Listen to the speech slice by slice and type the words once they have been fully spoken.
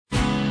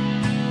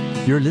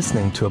You're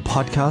listening to a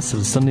podcast of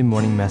the Sunday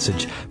morning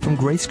message from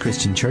Grace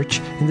Christian Church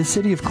in the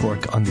city of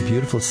Cork on the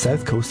beautiful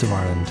south coast of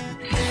Ireland.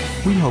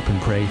 We hope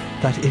and pray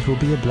that it will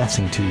be a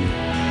blessing to you.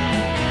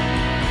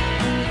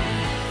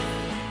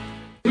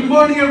 Good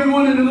morning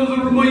everyone, and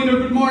another reminder,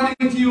 good morning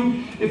to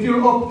you if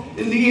you're up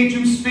in the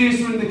atrium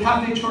space or in the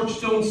Catholic Church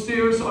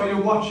downstairs, or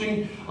you're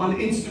watching on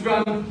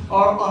Instagram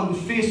or on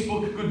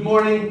Facebook. Good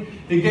morning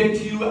again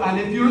to you, and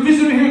if you're a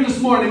visitor here this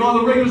morning, all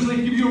the regulars like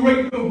give you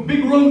a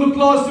big round of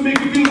applause to make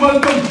you feel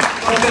welcome.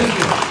 God bless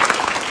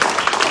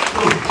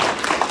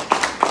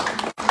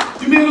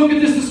you. You may look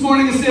at this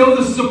morning and say, oh,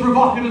 this is a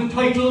provocative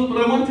title, but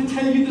I want to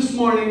tell you this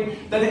morning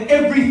that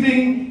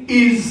everything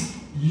is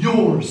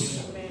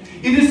yours.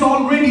 It is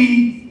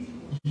already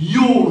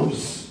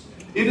yours.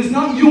 It is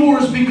not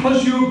yours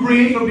because you're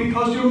great or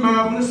because you're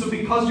marvelous or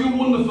because you're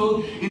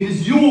wonderful. It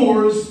is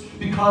yours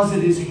because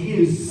it is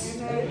His.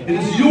 It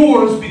is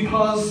yours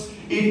because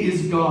it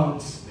is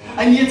God's.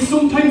 And yet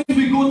sometimes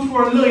we go through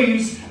our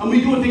lives and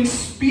we don't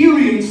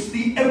experience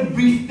the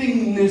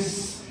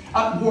everythingness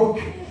at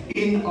work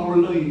in our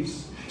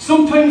lives.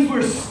 Sometimes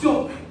we're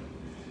stuck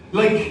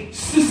like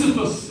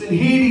Sisyphus in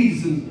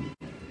Hades and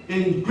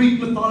in Greek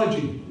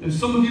mythology. And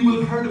some of you will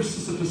have heard of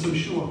Sisyphus, I'm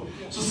sure.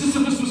 So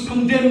Sisyphus was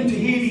condemned to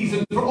Hades,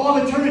 and for all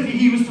eternity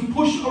he was to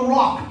push a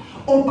rock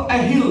up a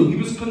hill. He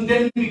was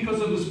condemned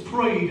because of his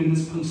pride and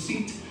his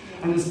conceit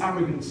and his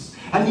arrogance.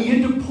 And he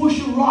had to push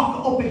a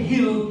rock up a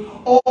hill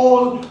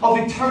all of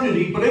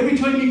eternity. But every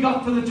time he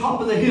got to the top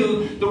of the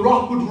hill, the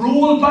rock would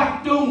roll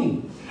back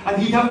down,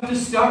 and he'd have to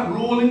start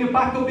rolling it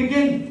back up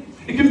again.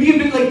 It can be a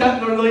bit like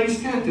that in our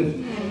lives, can't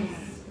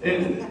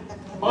it?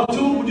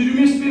 Otto, would you do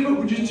me a favour?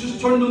 Would you just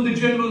turn down the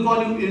general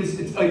volume?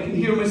 I can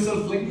hear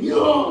myself like,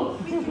 yeah!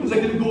 It's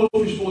like in a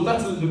goldfish bowl.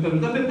 That's a little bit better.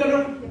 Is that a bit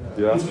better?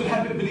 Yeah. It's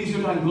a bit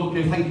easier to handle.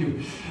 Okay, thank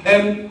you.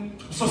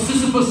 So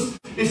Sisyphus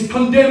is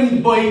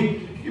condemned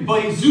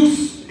by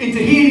Zeus into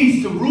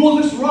Hades to roll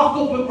this rock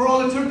up for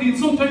all eternity. And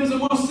sometimes I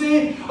must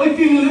say, I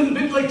feel a little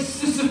bit like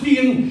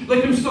Sisyphean,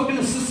 like I'm stuck in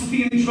a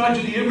Sisyphean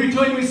tragedy. Every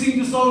time I seem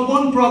to solve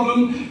one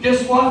problem,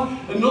 guess what?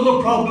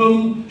 Another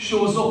problem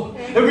shows up.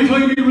 Every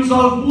time we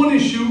resolve one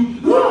issue,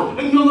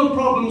 another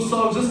problem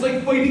solves. It's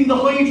like fighting the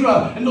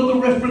Hydra. Another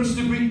reference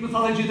to Greek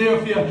mythology there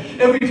for you.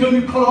 Every time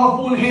you cut off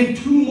one head,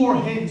 two more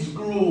heads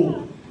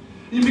grow.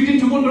 You begin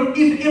to wonder,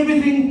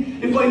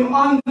 if I'm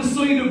on the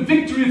side of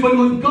victory, if I'm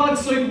on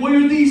God's side, why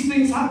are these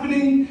things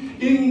happening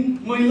in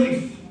my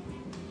life?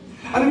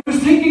 And I was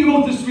thinking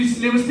about this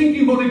recently. I was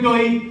thinking about a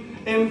guy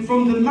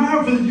from the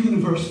Marvel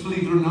universe,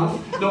 believe it or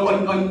not. Now,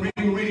 I'm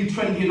being really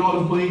trendy in all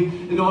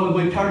of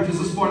my characters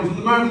this morning from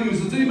the Marvel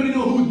universe. Does anybody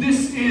know who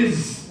this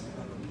is?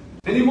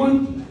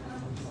 Anyone?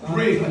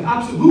 Great. An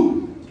absolute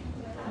who?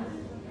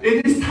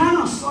 It is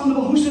Thanos.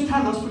 Who's the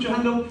Thanos? Put your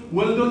hand up.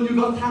 Well done, you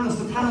got Thanos.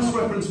 The Thanos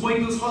reference,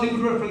 Michael's Hollywood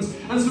reference.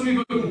 And some of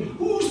you go,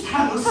 who's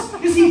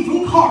Thanos? Is he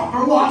from Cork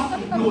or what?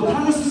 No,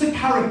 Thanos is a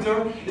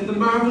character in the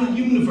Marvel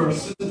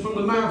universe. From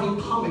the Marvel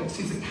comics,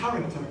 he's a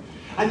character.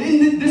 And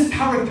in this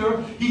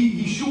character,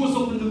 he shows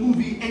up in the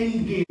movie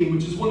Endgame,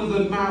 which is one of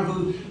the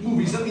Marvel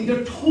movies. I mean,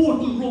 they're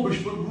total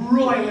rubbish, but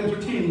royal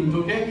entertainment,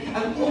 okay?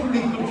 And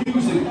utterly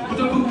confusing, but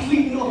they're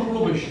complete and utter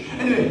rubbish.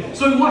 Anyway,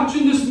 so I'm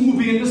watching this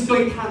movie, and this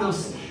guy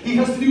Thanos, he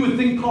has to do a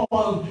thing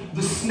called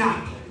the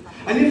snap.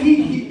 And if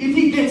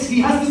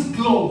he has this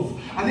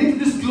glove, and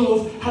into this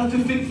glove has to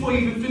fit 5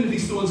 infinity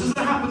stones. As it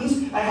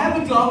happens, I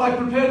have a glove I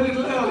prepared a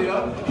little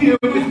earlier here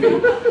with me.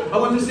 I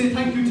want to say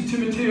thank you to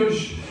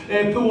Timotheus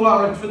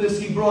Powarik for this.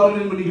 He brought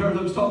it in when he heard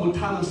I was talking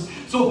about Thanos.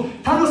 So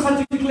Thanos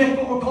had to collect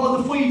what were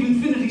called the 5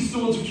 infinity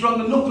stones, which are on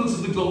the knuckles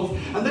of the glove,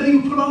 and then he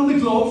would put on the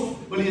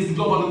glove, well, he has the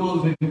glove on him all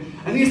the time,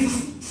 and he has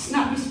to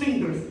snap his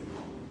fingers.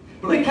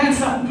 But I can't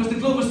snap him because the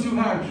glove is too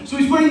hard. So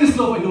he's wearing this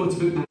glove. I know it's a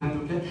bit mad,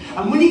 okay?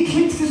 And when he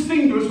clicks his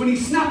fingers, when he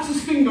snaps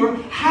his finger,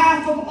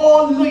 half of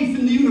all life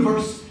in the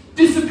universe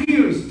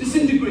disappears,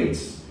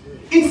 disintegrates,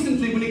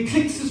 instantly when he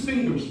clicks his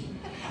fingers.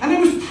 And I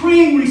was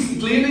praying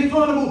recently, and I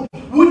thought about,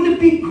 wouldn't it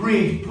be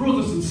great,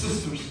 brothers and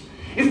sisters,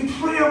 if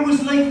prayer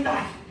was like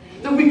that?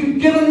 That we could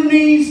get on our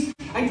knees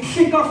and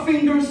click our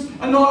fingers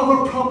and all of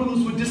our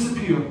problems would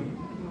disappear.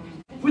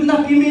 Wouldn't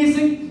that be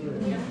amazing?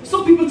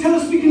 Some people tell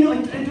us we can.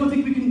 I don't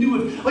think we can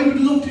do it. I would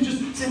love to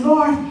just say,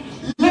 Lord,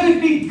 let it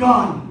be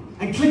gone.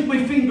 And click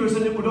my fingers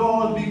and it would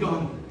all be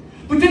gone.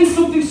 But then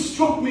something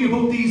struck me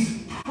about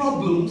these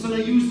problems, and I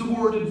use the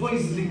word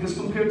advisedly because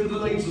compared to the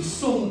lives of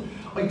some,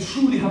 I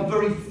truly have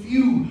very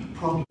few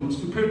problems.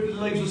 Compared to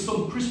the lives of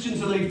some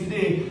Christians alive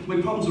today,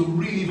 my problems are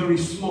really very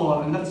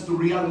small, and that's the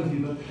reality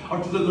of it. Or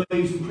to the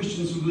lives of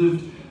Christians who've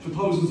lived for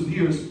thousands of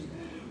years.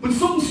 But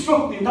something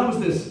struck me, and that was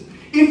this.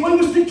 If I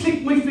was to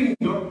click my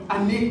finger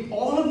and make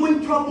all of my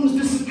problems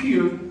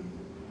disappear,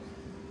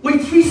 my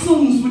 3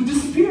 sons would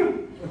disappear.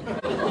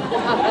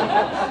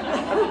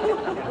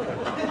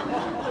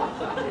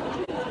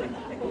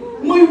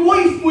 My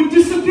wife would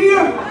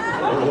disappear.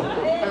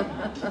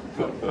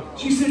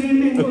 She said,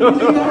 amen.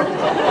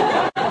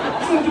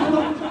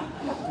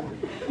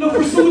 Now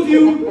for some of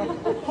you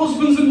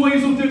husbands and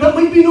wives out there, that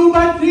might be no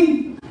bad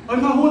thing.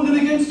 I'm not holding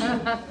it against you.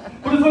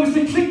 But if I was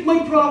to click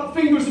my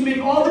fingers and make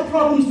all the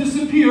problems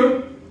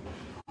disappear,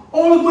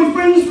 all of my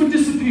friends would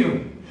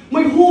disappear.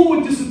 My home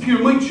would disappear.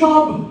 My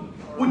job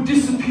would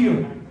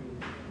disappear.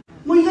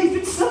 My life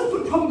itself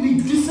would probably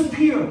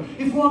disappear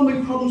if all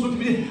my problems were to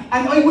be,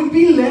 and I would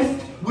be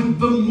left with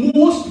the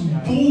most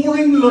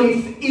boring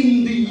life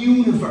in the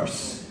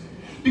universe.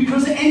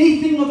 Because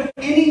anything of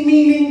any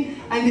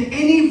meaning and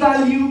any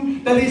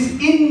value that is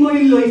in my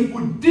life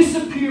would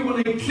disappear when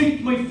I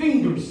clicked my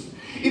fingers.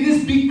 It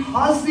is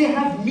because they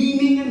have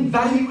meaning and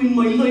value in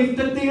my life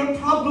that they are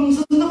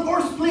problems in the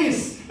first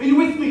place. Are you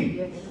with me?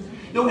 Yes.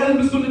 Now,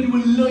 Elma's going to do a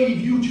live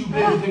YouTube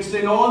video to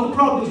explain all the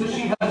problems that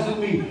she has in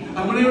me.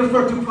 And when I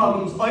refer to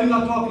problems, I'm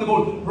not talking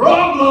about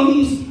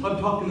problems. I'm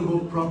talking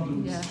about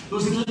problems. Yeah.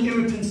 Those little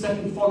irritants that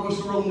can follow us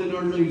around in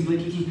our lives, like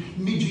little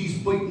midges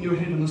biting your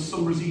head on a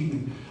summer's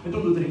evening. I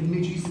don't know if they have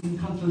midges in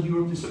continental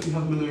Europe. They certainly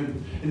have them in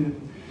Ireland. Anyway.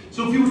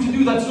 So if you were to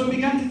do that, so I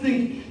began to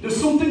think, there's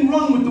something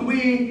wrong with the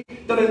way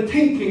that I'm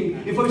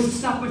thinking if I was to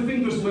snap my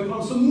fingers in my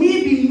palm. So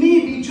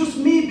maybe, just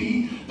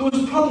maybe,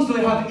 those problems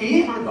that I have,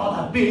 A, aren't all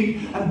that big,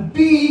 and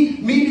B,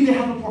 maybe they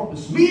have a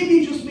purpose.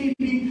 Maybe, just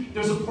maybe,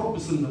 there's a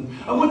purpose in them.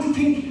 I want to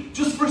think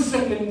just for a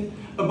second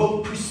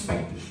about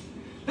perspective.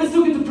 Let's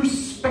look at the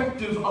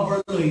perspective of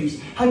our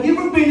lives. Have you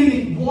ever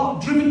been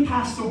driven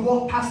past or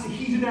walked past a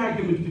heated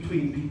argument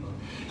between people?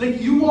 Like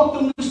you walk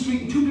down the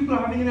street and two people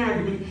are having an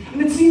argument,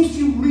 and it seems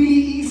to you really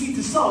easy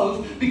to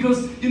solve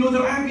because,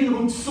 they're arguing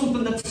about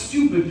something that's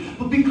stupid,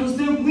 but because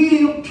they're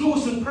really up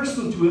close and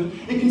personal to it,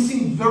 it can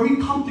seem very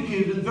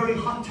complicated and very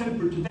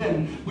hot-tempered to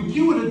them. But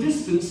you at a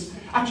distance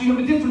actually have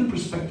a different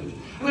perspective.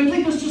 And I'd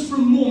like us just for a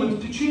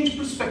moment to change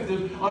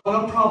perspective on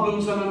our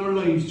problems and on our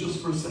lives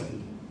just for a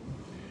second.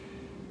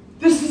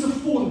 This is a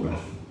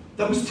photograph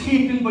that was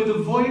taken by the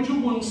Voyager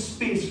 1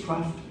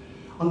 spacecraft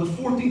on the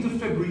 14th of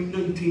February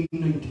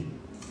 1990.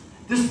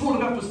 This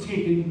photograph was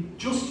taken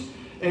just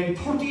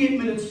 38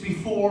 minutes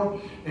before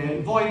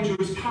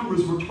Voyager's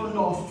cameras were turned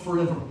off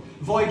forever.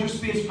 Voyager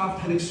spacecraft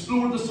had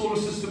explored the solar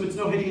system. It's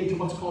now heading into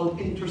what's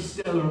called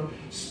interstellar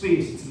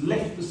space. It's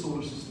left the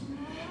solar system.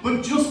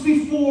 But just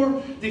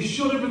before they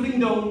shut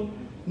everything down,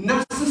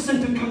 NASA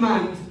sent a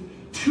command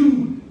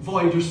to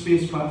Voyager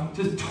spacecraft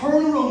to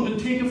turn around and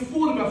take a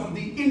photograph of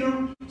the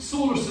inner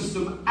solar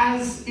system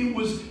as it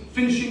was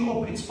finishing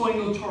up its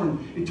final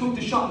turn. It took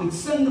the shot and it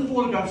sent the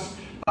photographs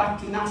back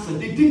to NASA.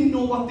 They didn't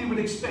know what they would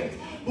expect.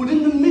 But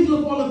in the middle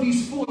of all of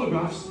these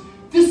photographs,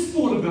 this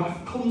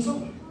photograph comes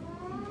up.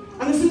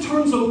 And as it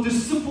turns out, this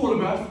is a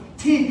photograph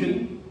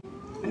taken,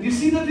 and you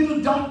see that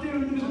little dot there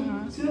in the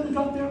middle? See that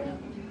little dot there?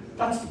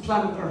 That's the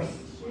planet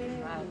Earth.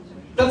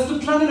 That's the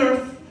planet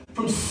Earth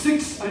from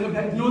I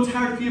know it's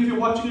hard for you if you're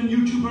watching on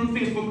YouTube or on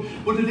Facebook,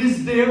 but it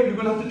is there. You're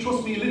going to have to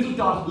trust me, a little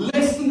dot,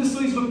 less than the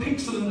size of a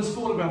pixel in this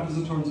photograph as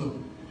it turns out.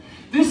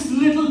 This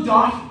little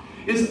dot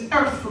is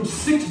Earth from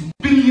 6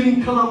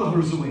 billion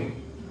kilometers away.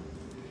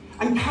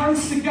 And Carl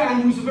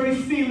Sagan, who's a very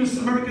famous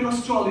American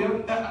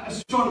astronomer,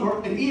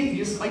 an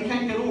atheist, I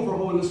can't get over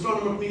how an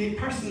astronomer,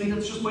 personally,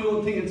 that's just my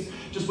own thing. It's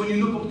just when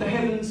you look up the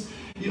heavens,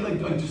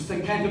 I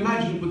can't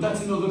imagine it, but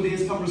that's another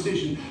day's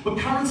conversation. But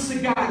Carl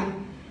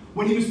Sagan,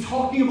 when he was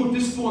talking about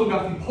this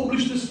photograph, he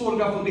published this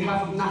photograph on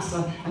behalf of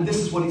NASA, and this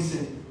is what he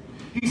said.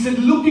 He said,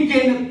 look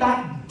again at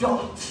that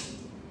dot.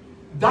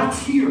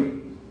 That's here.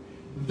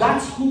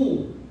 That's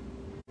home.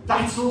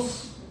 That's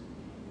us.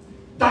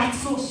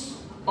 That's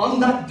us. On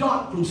that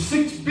dot from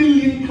 6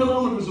 billion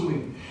kilometers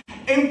away.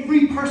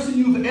 Every person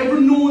you've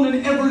ever known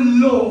and ever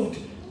loved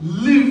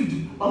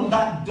lived on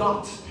that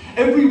dot.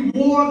 Every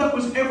war that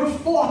was ever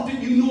fought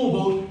that you know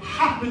about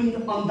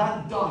happened on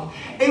that dot.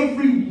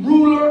 Every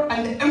ruler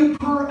and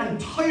emperor and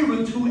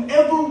tyrant who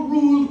ever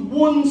ruled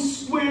one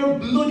square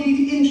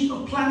bloodied inch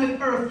of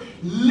planet Earth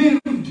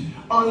lived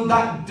on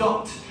that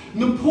dot.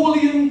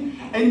 Napoleon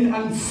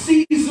and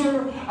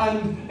Caesar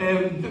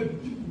and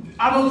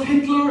Adolf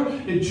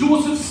Hitler,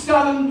 Joseph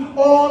Stalin,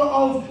 all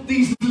of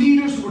these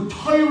leaders who were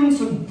tyrants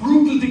and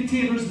brutal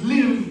dictators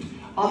lived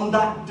on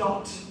that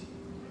dot.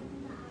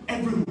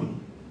 Everyone.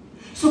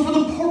 So for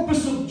the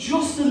purpose of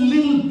just a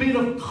little bit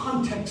of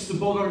context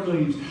about our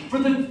lives, for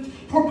the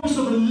purpose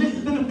of a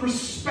little bit of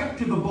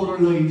perspective about our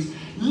lives,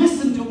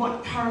 listen to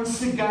what Carl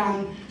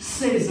Sagan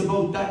says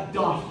about that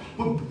dot.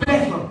 But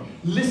better,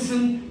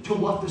 listen to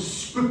what the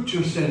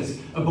Scripture says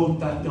about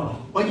that dot.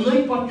 I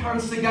like what Carl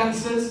Sagan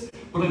says,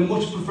 but I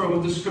much prefer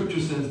what the Scripture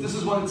says. This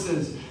is what it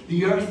says.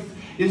 The earth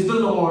is the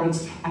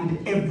Lord's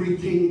and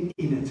everything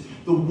in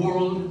it, the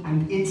world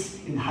and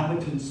its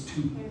inhabitants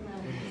too.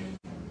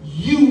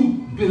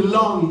 You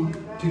belong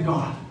to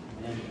God.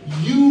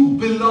 You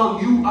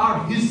belong. You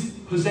are His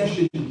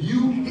possession.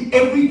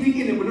 Everything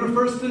in it. When it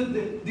refers to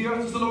the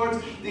earth is the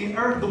Lord's, the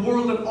earth, the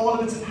world, and all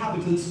of its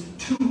inhabitants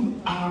too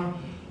are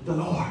the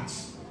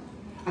Lord's.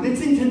 And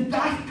it's into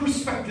that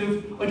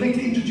perspective I'd like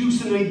to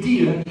introduce an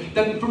idea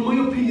that, from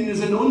my opinion,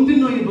 is an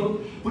undeniable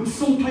but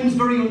sometimes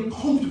very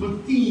uncomfortable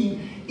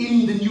theme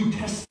in the New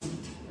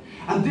Testament.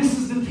 And this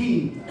is the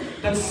theme,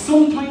 that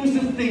sometimes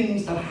the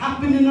things that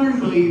happen in our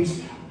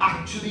lives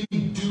actually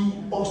do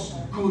us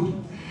good.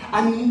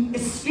 And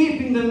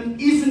escaping them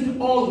isn't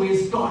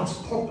always God's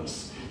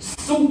purpose.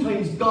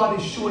 Sometimes God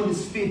is showing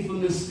his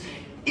faithfulness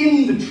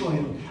in the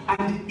trial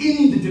and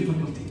in the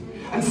difficulty.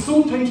 And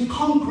sometimes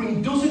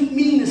conquering doesn't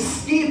mean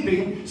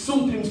escaping.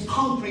 Sometimes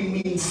conquering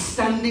means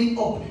standing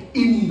up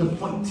in the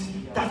fight.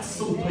 That's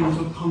sometimes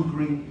what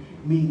conquering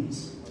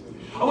means.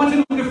 I want to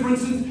look at, for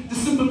instance, the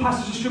simple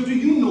passage of scripture.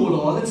 You know it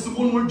all. It's the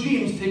one where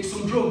James takes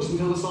some drugs and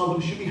tells us all that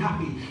we should be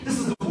happy. This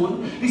is the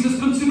one. He says,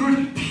 consider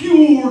it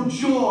pure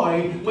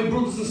joy, my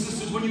brothers and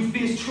sisters, when you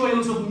face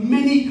trials of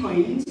many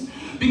kinds,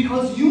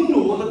 because you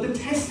know that the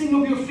testing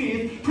of your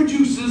faith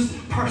produces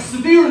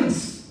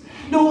perseverance.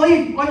 Now,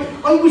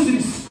 I was in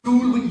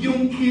school with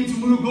young kids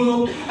when we were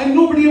growing up, and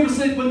nobody ever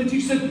said, when the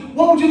teacher said,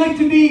 what would you like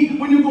to be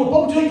when you grow up?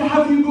 What would you like to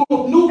have when you grow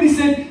up? Nobody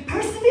said,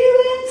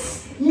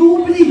 perseverance.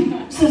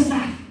 Nobody says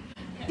that.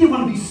 They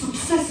want to be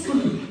successful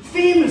and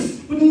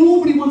famous, but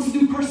nobody wants to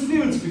do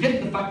perseverance.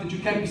 Forget the fact that you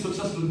can't be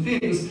successful and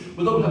famous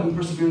without having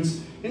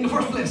perseverance in the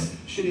first place.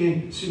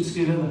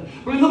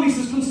 But I love, he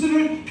says, consider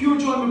it pure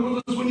joy, my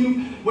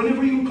brothers,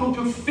 whenever you come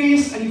to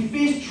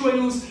face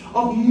trials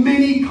of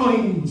many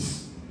kinds.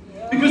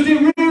 Because they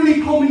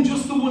rarely come in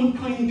just the one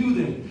kind, do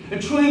they? A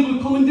trial will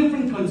come in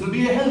different kinds. There'll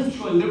be a health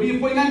trial, there'll be a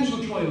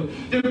financial trial,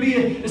 there'll be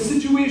a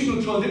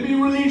situational trial, there'll be a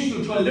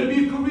relational trial, there'll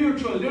be a career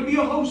trial, there'll be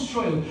a house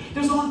trial.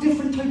 There's all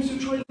different types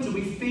of trials, and we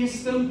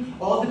face them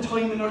all the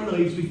time in our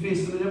lives. We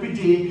face them every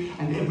day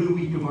and every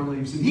week of our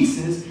lives. And he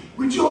says,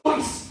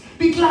 rejoice,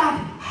 be glad,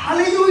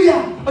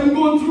 hallelujah, I'm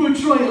going through a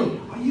trial.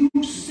 Are you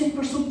sick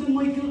or something,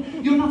 Michael?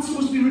 You're not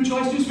supposed to be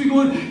rejoiced, just be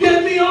going,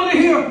 get me out of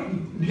here.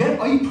 Yeah,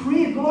 I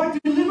pray, God,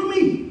 deliver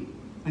me.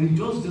 And he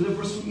does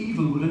deliver us from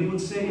evil. Would anyone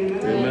say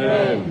amen?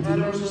 Amen. He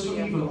delivers us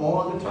from evil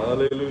all the time.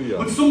 Hallelujah.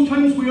 But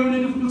sometimes we are in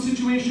a difficult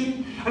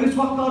situation, and it's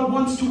what God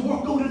wants to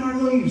work out in our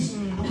lives.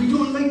 And we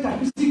don't like that.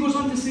 Because he goes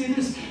on to say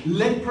this,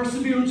 let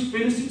perseverance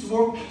finish its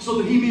work so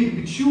that he may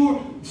be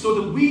mature, so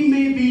that we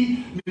may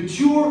be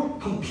mature,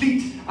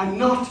 complete, and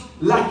not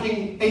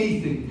lacking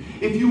anything.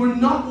 If you are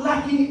not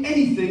lacking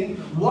anything,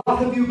 what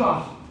have you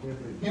got?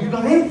 You've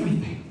got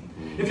everything.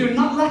 If you're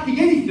not lacking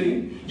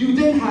anything, you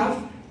then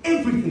have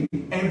everything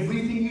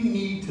you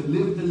need to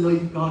live the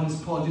life God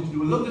has called you to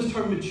do. I love this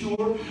term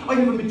mature. I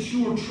have a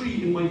mature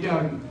tree in my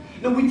garden.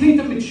 Now we think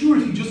that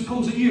maturity just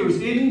comes at years.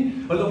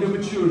 Aiden, I love your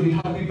maturity.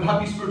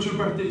 Happy spiritual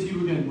birthday to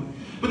you again.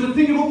 But the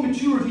thing about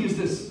maturity is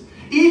this.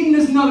 Aiden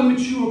is not a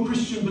mature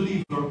Christian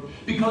believer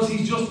because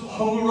he's just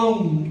hung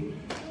around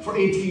for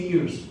 18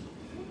 years.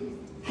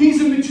 He's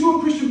a mature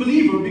Christian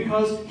believer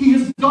because he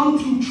has gone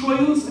through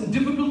trials and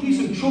difficulties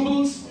and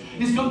troubles.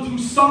 He's gone through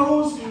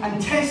sorrows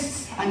and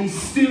tests, and he's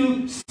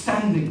still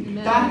standing.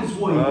 Amen. That is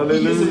why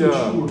he is a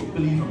mature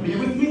believer. Are you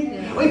with me?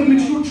 Yeah. I have a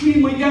mature tree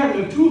in my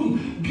garden. I have two of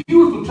them,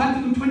 beautiful,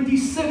 planted them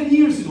 27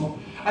 years ago.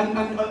 And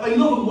I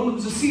love them. One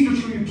was a cedar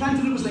tree. We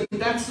planted it, was like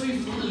that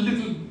size, a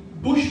little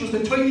bush, was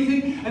the tiny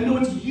thing, and now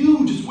it's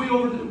huge. It's way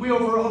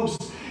over our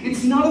house.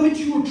 It's not a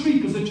mature tree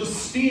because it just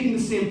stayed in the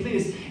same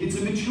place. It's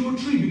a mature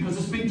tree because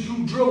it's been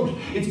through drought,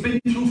 it's been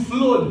through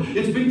flood,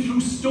 it's been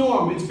through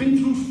storm, it's been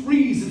through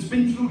freeze, it's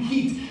been through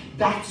heat.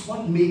 That's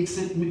what makes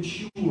it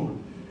mature.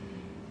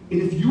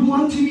 And if you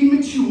want to be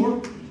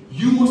mature,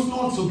 you must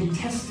also be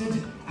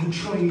tested and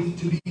tried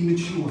to be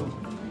mature.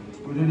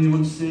 Would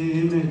anyone say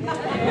amen?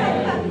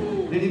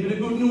 Any bit of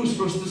good news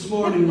for us this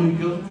morning,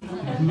 Michael?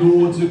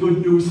 Loads of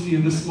good news for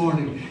you this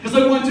morning. Because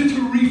I wanted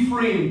to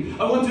reframe.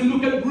 I want to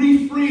look at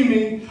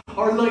reframing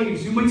our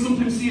lives. You might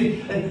sometimes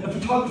see a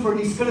photographer,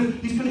 and he's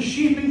kind of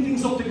shaping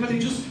things up to kind of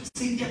just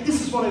say, yeah,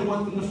 this is what I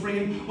want in the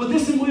frame. Well,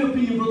 this, in my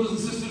opinion, brothers and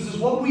sisters, is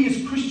what we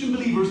as Christian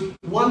believers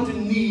want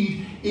and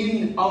need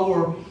in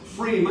our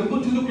frame. I'm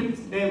going to look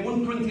at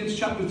 1 Corinthians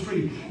chapter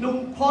 3.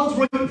 Now, Paul's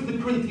writing to the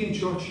Corinthian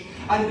church,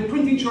 and the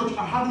Corinthian church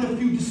are having a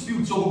few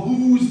disputes over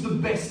who's the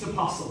best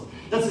apostle.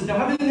 That's it. They're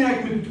having an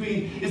argument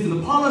between, is it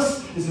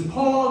Apollos, is it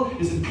Paul,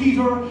 is it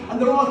Peter,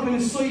 and they're all kind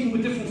of siding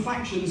with different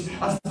factions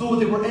as though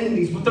they were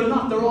enemies, but they're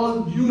not. They're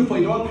all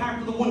unified. They're all part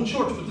of the one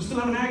church, but they're still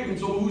having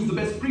arguments over who's the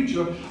best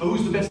preacher, or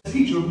who's the best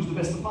teacher, or who's the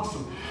best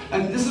apostle.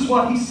 And this is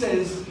what he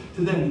says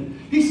to them.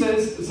 He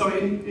says, he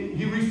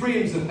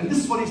reframes it, and this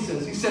is what he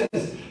says. He says,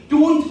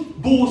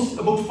 don't boast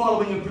about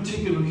following a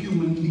particular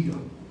human leader.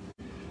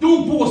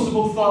 Don't boast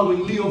about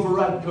following Leo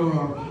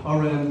Varadkar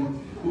or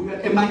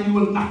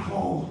Emmanuel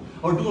Macron,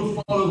 or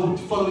don't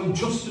following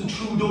Justin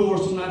Trudeau or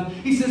something like that.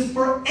 He says,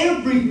 for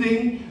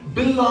everything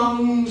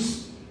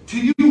belongs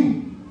to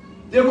you.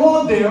 They're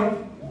all there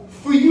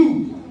for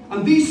you.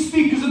 And these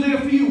speakers are there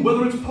for you,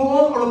 whether it's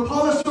Paul or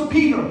Apollos or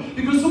Peter.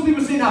 Because some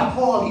people say,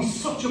 Paul, he's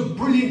such a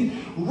brilliant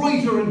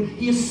writer and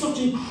he has such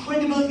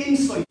incredible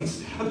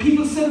insights. And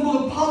people said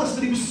about Apollos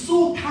that he was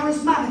so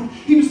charismatic.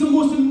 He was the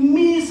most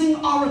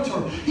amazing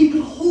orator. He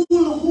could hold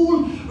a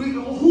whole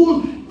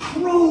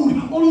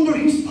crowd under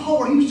his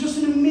power. He was just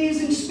an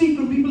amazing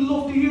speaker, and people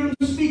loved to hear him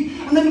speak.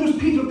 And then there was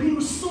Peter. Peter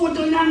was so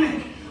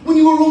dynamic. When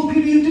you were around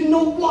Peter, you didn't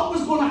know what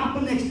was going to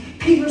happen next.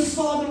 Peter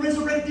saw the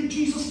resurrected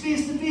Jesus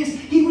face to face.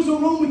 He was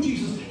around with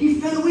Jesus. He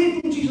fell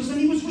away from Jesus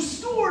and he was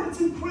restored. It's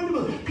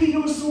incredible.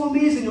 Peter was so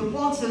amazing. And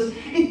Paul says,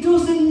 it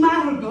doesn't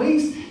matter,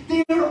 guys.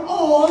 They're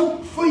all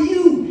for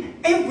you.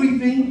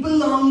 Everything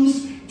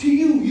belongs to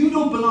you. You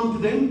don't belong to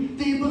them.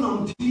 They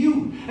belong to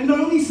you. And not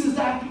only says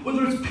that,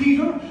 whether it's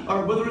Peter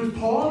or whether it's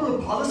Paul or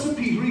Apollos or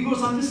Peter, he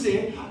goes on to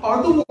say,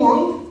 or the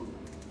world,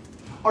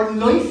 or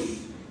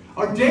life,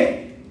 or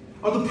death,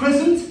 or the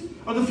present,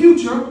 or the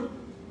future,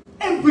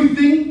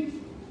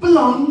 everything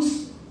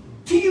belongs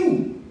to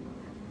you.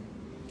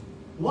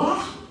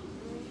 What?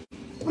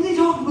 What are they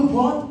talking about,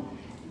 Paul?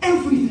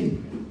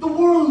 Everything. The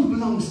world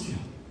belongs to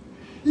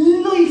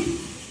you.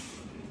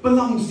 Life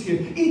belongs to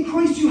you. In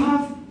Christ you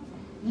have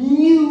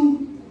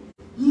new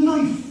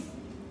life.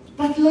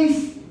 That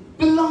life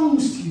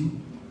belongs to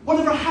you.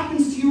 Whatever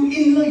happens to you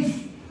in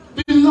life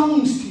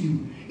belongs to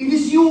you. It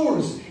is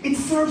yours. It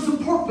serves a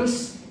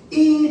purpose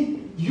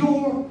in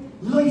your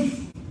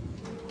life.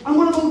 And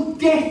what about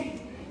death?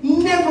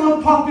 Never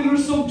a popular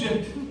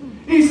subject.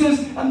 He says,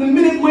 and the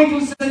minute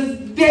Michael says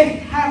death,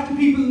 half the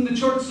people in the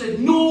church said,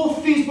 no,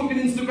 Facebook and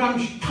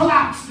Instagram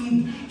collapsed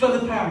and fell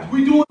apart.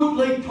 We don't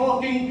like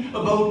talking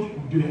about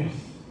death.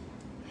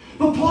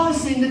 But Paul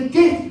is saying that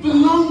death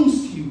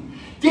belongs to you.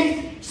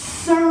 Death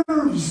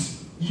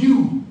serves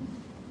you.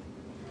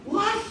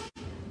 What?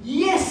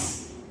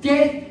 Yes,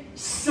 death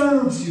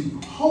serves you.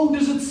 How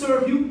does it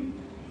serve you?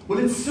 Well,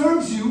 it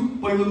serves you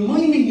by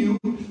reminding you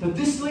that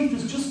this life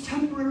is just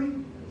temporary.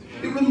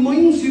 It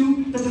reminds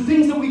you that the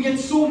things that we get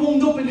so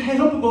wound up and head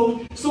up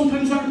about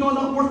sometimes aren't all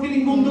that worth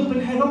getting wound up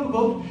and head up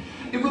about.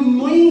 It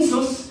reminds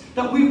us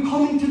that we're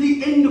coming to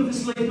the end of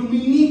this life and we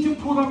need to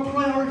put our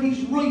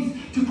priorities right.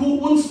 To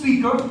quote one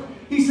speaker,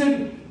 he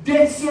said,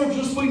 death serves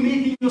us by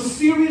making us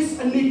serious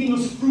and making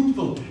us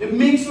fruitful. It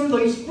makes our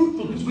lives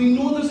fruitful because we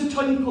know there's a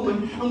time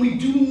coming and we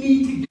do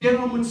need to get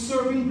on with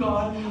serving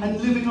God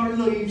and living our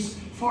lives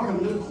for Him.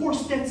 And of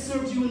course, death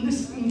serves you in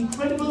this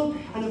incredible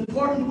and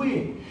important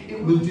way.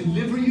 It will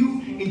deliver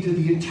you into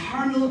the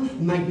eternal,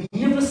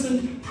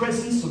 magnificent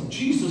presence of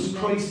Jesus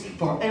Christ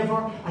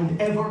forever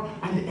and ever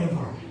and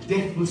ever.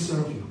 Death will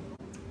serve you.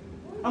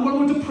 And what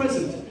about the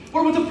present?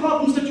 What about the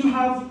problems that you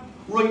have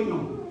right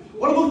now?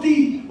 What about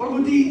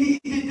the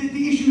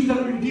issues that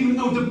are dealing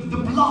now? The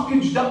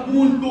blockage that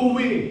won't go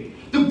away.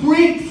 The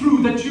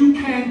breakthrough that you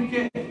can't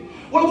get.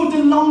 What about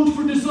the longed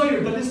for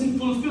desire that isn't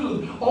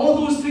fulfilled?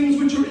 All those things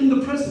which are in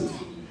the present.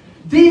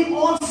 They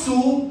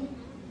also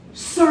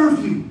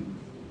serve you.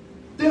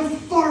 They're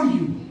for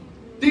you.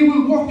 They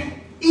will work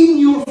in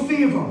your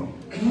favor,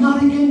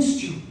 not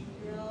against you.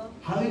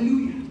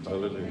 Hallelujah.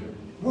 Hallelujah.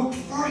 Work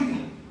for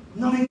you,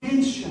 not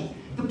against you.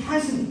 The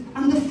present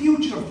and the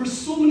future. For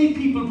so many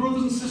people,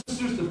 brothers and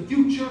sisters, the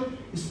future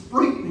is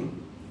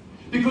frightening.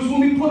 Because when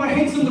we put our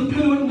heads on the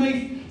pillow at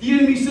night, the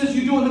enemy says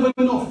you don't have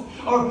enough.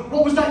 Or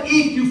what was that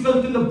ache you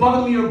felt in the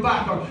bottom of your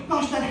back? Or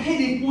gosh, that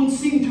headache won't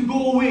seem to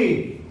go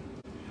away.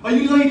 Or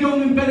you lie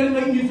down in bed at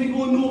night and you think,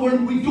 oh no,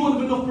 we don't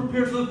have enough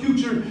prepared for the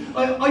future.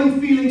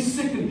 I'm feeling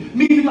sick and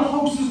maybe the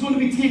house is going to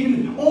be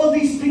taken. All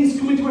these things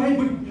come into our head.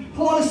 But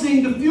Paul is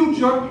saying the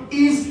future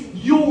is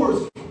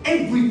yours.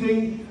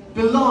 Everything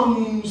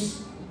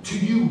belongs to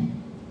you.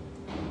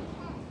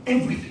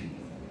 Everything.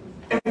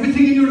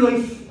 Everything in your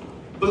life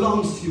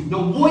belongs to you.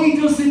 Now, why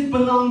does it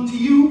belong to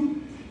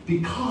you?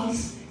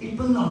 Because it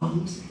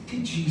belongs to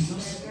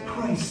Jesus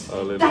Christ.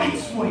 Hallelujah.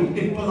 That's why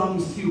it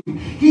belongs to you.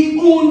 He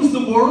owns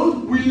the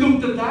world. We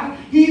looked at that.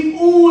 He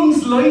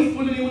owns life.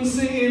 Will anyone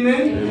say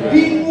amen? Amen.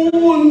 He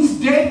owns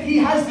death. He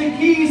has the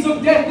keys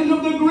of death and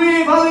of the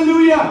grave.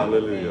 Hallelujah.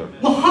 Hallelujah.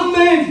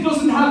 Muhammad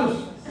doesn't have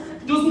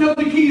it. Doesn't have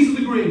the keys of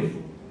the grave.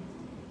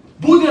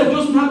 Buddha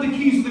doesn't have the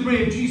keys of the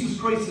grave. Jesus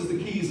Christ has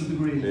the keys of the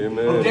grave.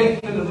 Amen. Of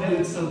death and of hell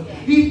itself.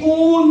 He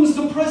owns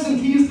the present.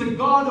 He is the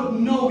God of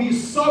now. He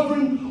is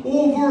sovereign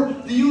over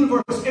the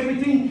universe.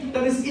 Everything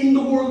that is in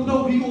the world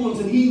now He owns.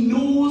 And He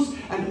knows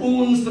and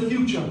owns the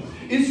future.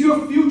 Is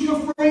your future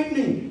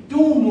frightening?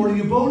 Don't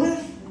worry about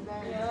it.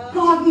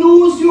 God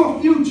knows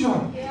your future.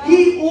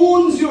 He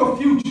owns your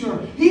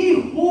future.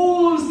 He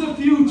holds the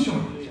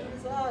future.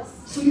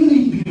 So you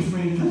needn't be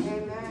afraid of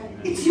it.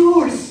 It's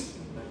yours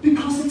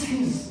because it's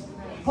His.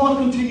 Paul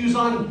continues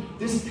on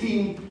this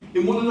theme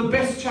in one of the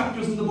best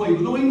chapters in the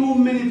Bible. Now I know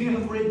many of you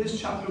have read this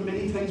chapter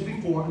many times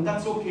before, and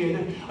that's okay.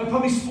 And I've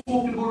probably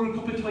spoken about it a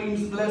couple of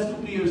times in the last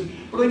couple of years,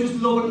 but I just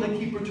love it and I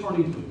keep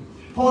returning to it.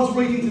 Paul's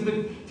writing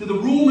to the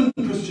Roman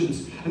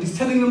Christians, and he's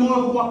telling them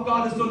all about what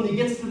God has done. And he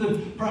gets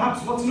to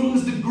perhaps what's known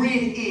as the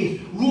Great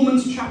Eight,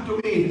 Romans chapter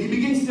 8, and he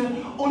begins to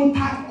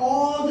unpack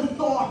all the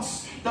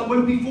thoughts that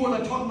went before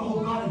that, talking about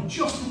how God had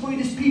justified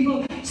His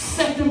people,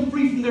 set them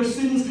free from their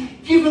sins,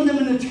 given them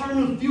an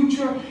eternal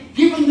future,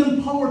 given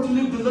them power to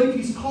live the life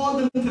He's called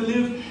them to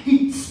live.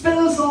 He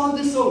spells all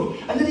this out,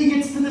 and then he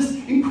gets to this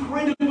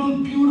incredible,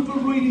 beautiful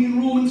writing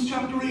in Romans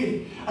chapter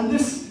 8. And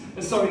this,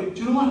 sorry,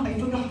 do you know what? I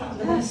forgot that in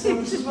the last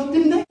service as well,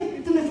 didn't I?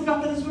 Didn't I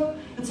forget that as well?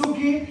 It's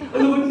okay.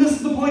 And this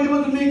is the point I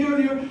wanted to make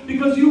earlier,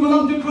 because you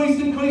belong to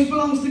Christ and Christ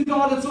belongs to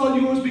God. It's all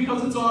yours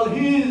because it's all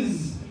His.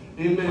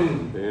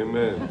 Amen.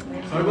 Amen.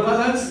 Sorry about that,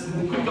 lads.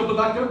 Quick double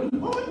back there.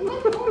 Then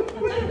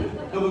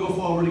we'll go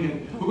forward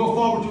again. We'll go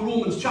forward to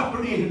Romans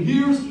chapter 8, and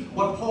here's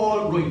what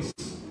Paul writes.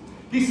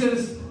 He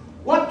says,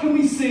 what can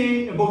we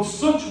say about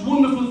such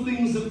wonderful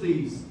things as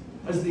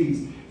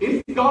these?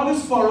 If God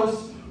is for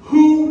us,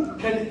 who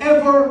can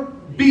ever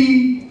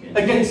be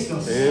against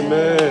us?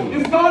 Amen.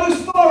 If God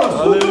is for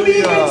us, who can be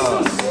against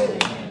us?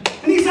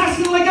 And he's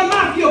asking like a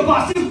mafia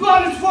boss, if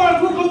God is for us,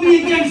 who can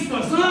be against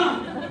us?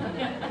 Huh?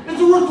 It's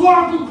a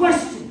rhetorical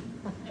question.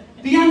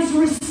 The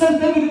answer is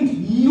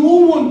self-evident. No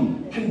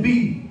one can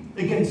be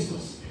against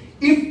us.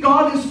 If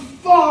God is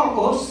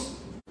for us,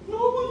 no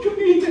one can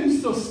be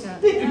against us.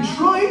 They can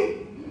try,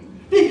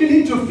 they can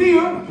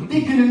interfere,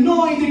 they can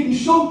annoy, they can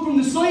shout from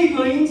the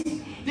sidelines,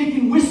 they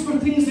can whisper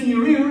things in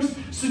your ears,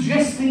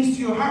 suggest things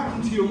to your heart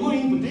and to your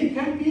mind, but they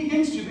can't be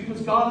against you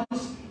because God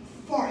is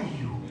for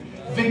you.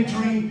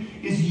 Victory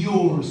is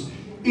yours.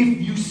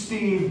 If you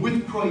stay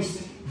with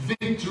Christ,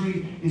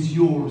 victory is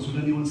yours.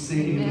 Would anyone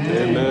say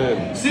amen?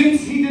 Amen.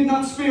 Since he did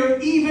not spare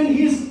even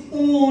his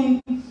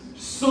own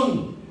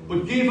son,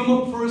 but gave him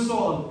up for us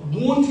all,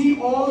 won't he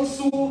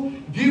also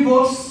give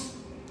us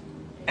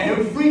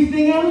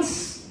everything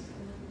else?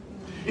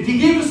 If he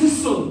gave us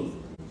his son,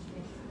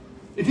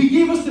 if he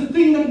gave us the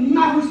thing that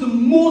matters the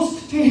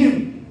most to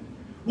him,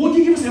 won't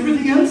he give us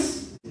everything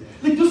else?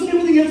 Like, doesn't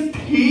everything else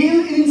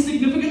pale in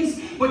insignificance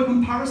by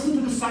comparison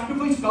to the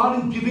sacrifice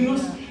God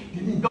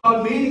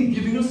made in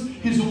giving us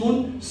his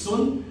own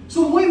son?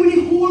 So why would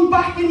he hold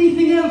back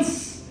anything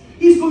else?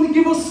 He's going to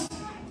give us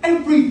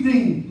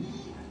everything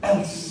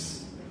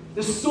else.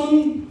 The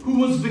son who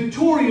was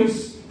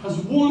victorious has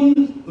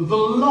won the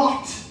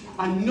lot,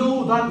 and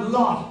know that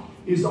lot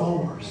is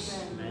ours.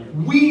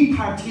 We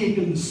partake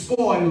in the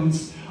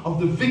spoils of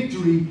the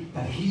victory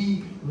that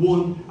he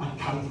won at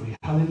Calvary.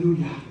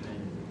 Hallelujah.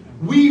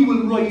 We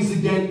will rise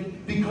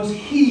again because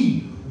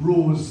he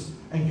rose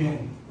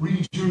again.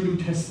 Read your New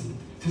Testament.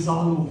 'Tis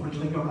all over it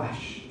like a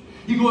rash.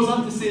 He goes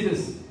on to say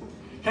this.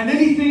 Can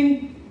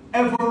anything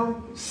ever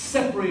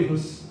separate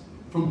us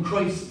from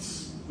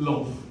Christ's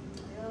love?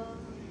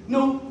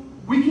 No.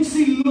 We can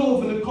see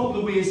love in a couple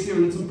of ways here,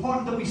 and it's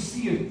important that we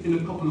see it in a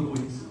couple of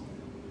ways.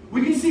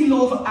 We can see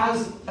love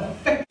as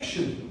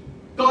affection.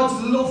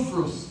 God's love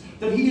for us.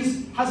 That he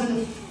has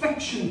an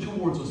affection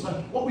towards us.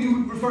 What we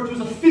refer to as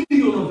a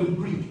filial love in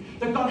Greek.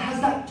 That God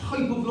has that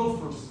type of love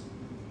for us.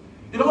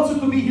 It also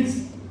could be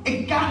his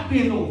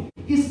agape love.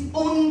 His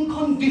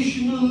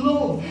unconditional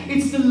love.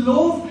 It's the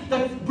love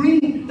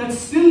that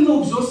still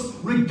loves us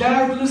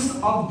regardless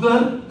of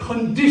the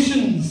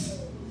conditions.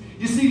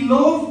 You see,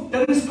 love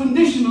that is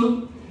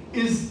conditional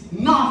is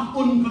not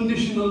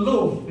unconditional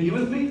love. Are you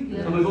with me?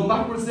 Yeah. Am I going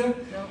backwards there?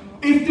 Yeah.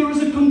 If there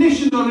is a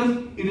condition on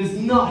it, it is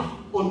not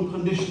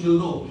unconditional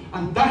love.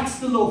 And that's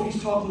the love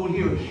he's talking about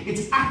here.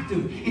 It's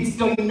active, it's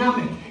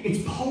dynamic,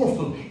 it's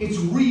powerful, it's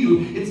real.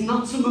 It's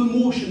not some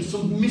emotion,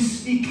 some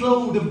misty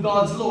cloud of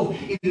God's love.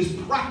 It is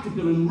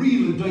practical and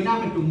real and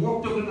dynamic and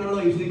worked out in our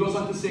lives. And he goes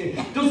on to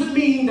say, doesn't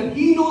mean that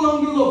he no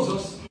longer loves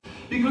us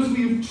because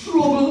we have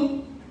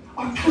trouble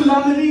or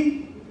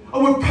calamity,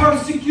 or we're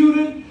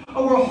persecuted,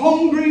 or we're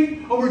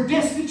hungry, or we're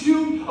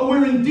destitute, or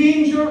we're in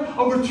danger,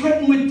 or we're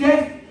threatened with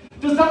death.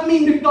 Does that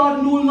mean that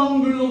God no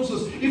longer loves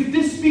us? If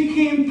this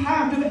became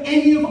part of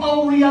any of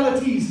our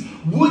realities,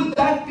 would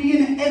that be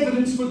an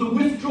evidence for the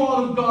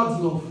withdrawal of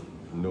God's love?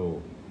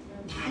 No.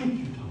 Thank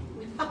you,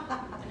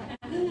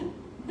 Tom.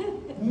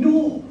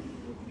 No.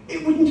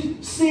 It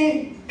wouldn't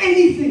say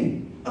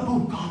anything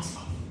about God's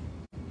love.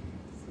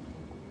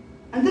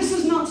 And this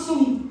is not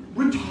some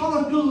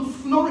rhetorical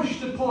flourish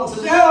that Paul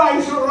says, I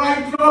shall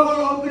write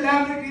trouble or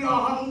calamity or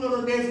hunger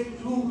or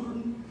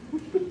destitution.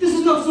 This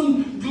is not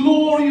some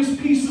glorious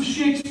piece of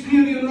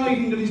Shakespearean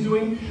writing that he's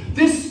doing.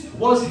 This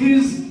was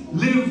his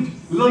lived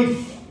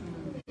life.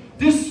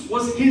 This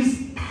was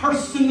his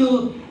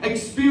personal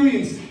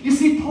experience. You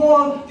see,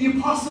 Paul, the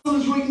apostle,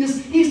 is writing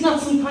this. He's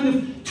not some kind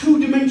of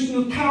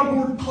two-dimensional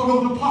cardboard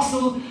cutout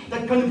apostle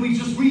that kind of we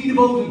just read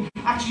about and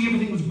actually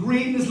everything was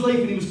great in his life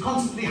and he was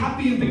constantly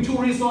happy and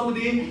victorious all the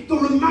day. Though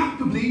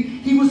remarkably,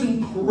 he was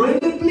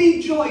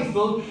incredibly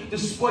joyful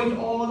despite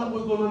all that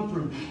was going on for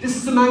him. This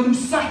is a man who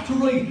sat to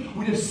write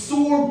with a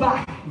sore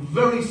back,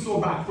 very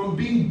sore back, from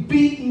being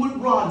beaten with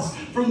rods,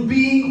 from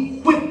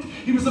being whipped.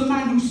 He was a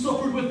man who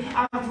suffered with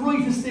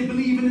arthritis, they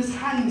believe, in his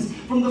hands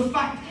from the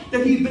fact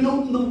that he'd been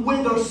out in the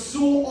weather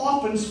so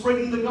often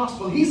spreading the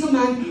gospel. He's a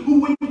man who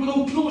went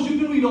without clothes. You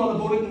can read all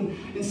about it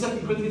in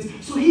 2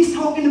 Corinthians. So he's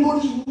talking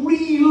about his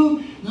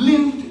real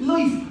lived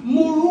life.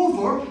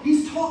 Moreover,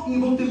 he's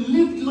talking about the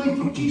lived life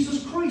of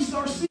Jesus Christ,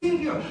 our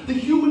Savior. The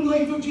human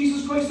life of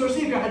Jesus Christ, our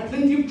Savior, had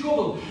plenty of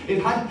trouble.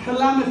 It had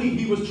calamity.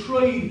 He was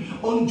tried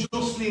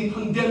unjustly and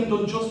condemned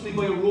unjustly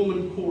by a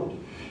Roman court.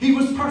 He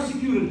was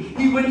persecuted.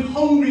 He went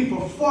hungry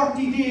for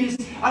 40 days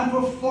and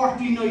for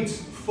 40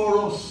 nights for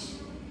us.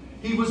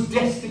 He was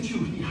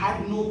destitute. He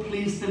had no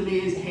place to lay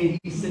his head,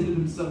 he said it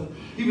himself.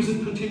 He was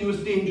in continuous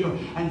danger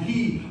and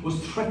he was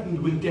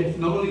threatened with death.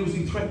 Not only was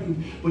he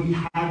threatened, but he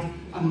had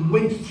and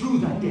went through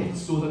that death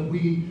so that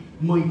we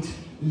might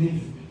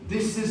live.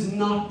 This is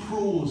not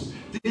prose.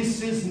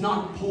 This is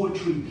not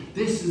poetry.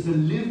 This is the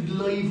lived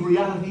live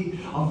reality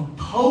of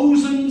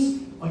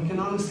thousands, I can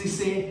honestly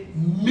say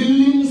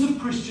millions of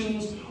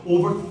Christians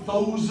over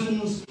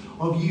thousands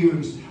of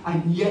years.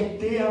 And yet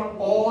they are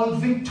all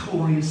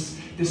victorious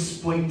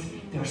despite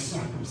their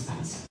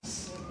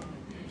circumstances.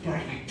 They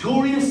are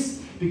victorious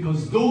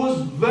because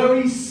those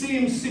very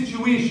same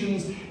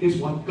situations is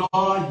what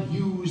God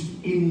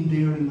used in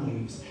their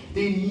lives.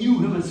 They knew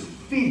Him as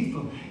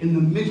faithful in the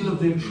middle of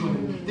their trial.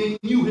 They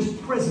knew His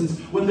presence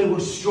when they were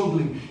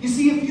struggling. You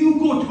see, if you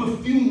go to a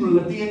funeral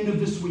at the end of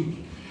this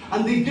week,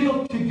 and they get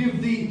up to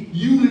give the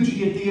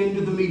eulogy at the end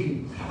of the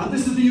meeting, and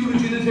this is the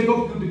eulogy they take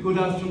up to: good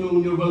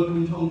afternoon, you're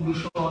welcome to Uncle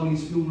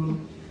Shawnee's funeral.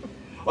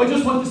 I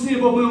just want to say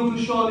about my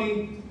Uncle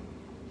Shawnee,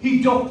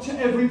 he ducked to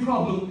every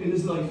problem in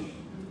his life.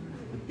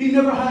 He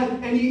never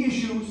had any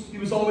issues. He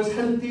was always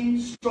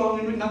healthy, strong,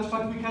 and that's the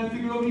fact we can't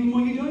figure out even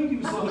why he died. He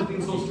was so healthy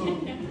and so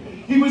strong.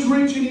 He was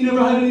rich and he never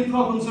had any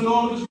problems, and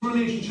all of his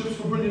relationships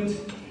were brilliant.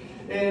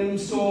 And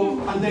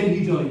then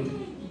he died.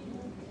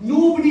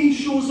 Nobody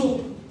shows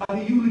up at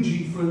a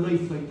eulogy for a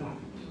life like that.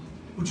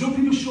 But some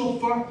people show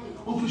up for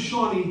Uncle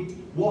Shawnee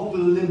walked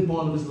with a limp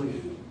all of his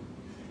life.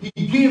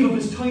 He gave of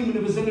his time and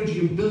of his energy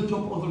and built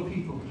up other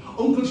people.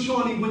 Uncle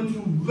Shawnee went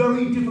through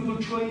very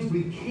difficult trials, but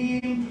he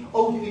came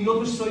out the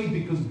other side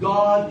because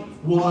God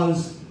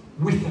was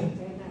with him.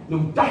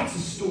 Now that's a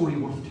story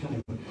worth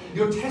telling.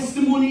 Your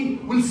testimony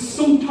will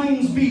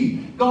sometimes be,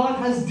 God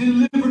has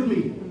delivered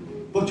me.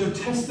 But your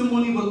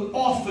testimony will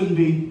often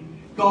be,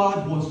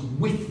 God was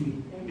with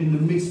me in the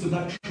midst of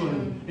that trial,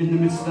 in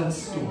the midst of that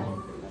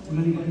storm. Will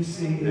anybody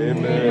say amen?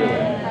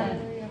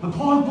 Amen. And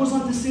Paul goes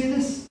on to say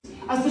this.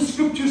 As the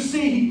scriptures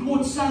say, he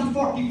quotes Psalm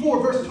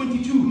 44, verse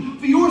 22.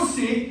 For your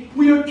sake,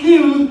 we are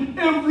killed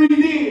every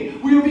day.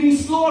 We are being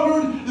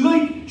slaughtered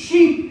like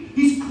sheep.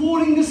 He's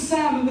quoting the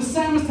psalm, and the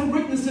psalmist had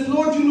written and said,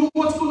 Lord, you know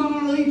what's going on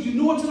in our lives. You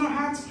know what's in our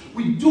hearts.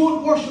 We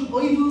don't worship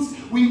idols.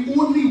 We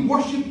only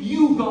worship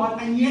you, God,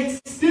 and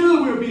yet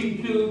still we're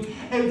being killed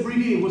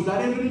every day. Was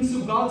that evidence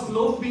of God's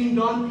love being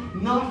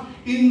done? Not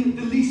in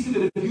the least of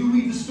it. If you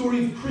read the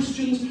story of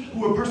Christians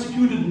who were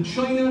persecuted in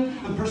China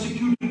and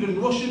persecuted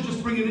in Russia,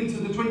 just bring it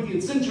into the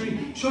 20th century,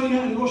 China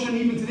and Russia, and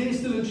even today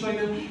still in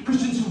China,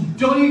 Christians who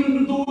died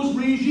under those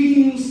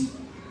regimes,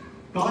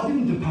 God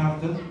didn't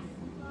depart them.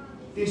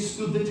 They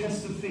stood the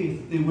test of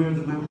faith. They wear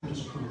the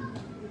martyr's crown.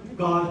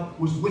 God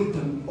was with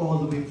them all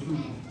the way through.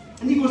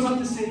 And he goes on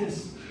to say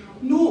this.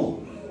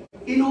 No,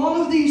 in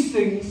all of these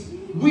things,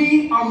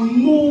 we are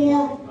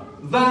more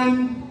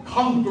than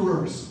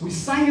conquerors. We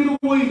sang it a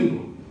while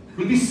ago.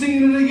 We'll be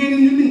singing it again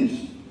in a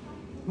minute.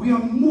 We are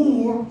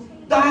more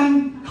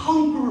than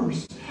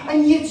conquerors.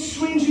 And yet,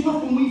 strangely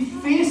enough, when we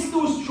face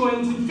those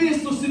trials and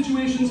face those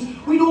situations,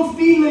 we don't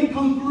feel like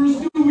conquerors,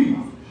 do we?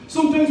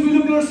 Sometimes we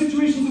look at our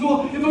situations and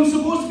go, if I'm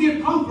supposed to be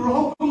a conqueror,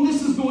 how come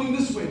this is going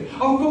this way?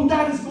 How come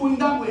that is going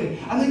that way?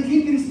 And I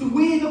think it's the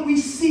way that we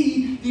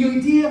see the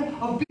idea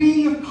of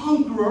being a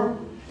conqueror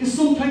is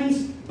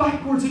sometimes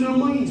backwards in our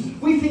minds.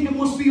 We think it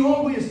must be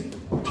always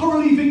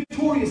thoroughly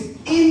victorious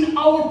in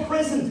our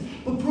present.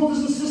 But brothers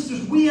and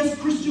sisters, we as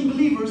Christian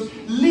believers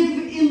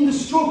live in the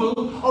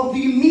struggle of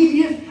the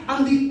immediate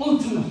and the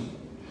ultimate.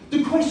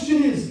 The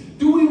question is,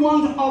 do we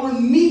want our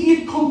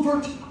immediate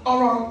comfort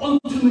or our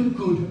ultimate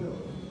good?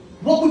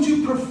 What would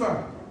you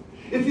prefer?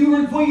 If you were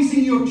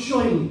advising your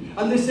child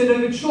and they said, I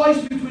have a choice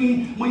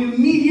between my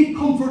immediate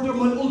comfort or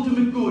my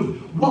ultimate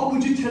good, what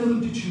would you tell them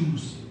to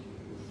choose?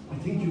 I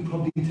think you'd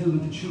probably tell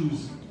them to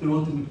choose their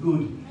ultimate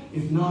good.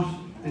 If not,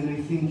 then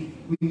I think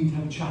we need to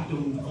have a chat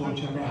down in the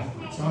courtyard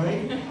afterwards,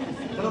 alright?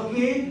 Is that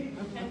okay?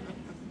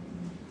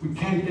 We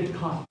can't get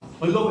caught.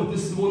 I love it.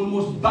 This is one of the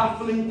most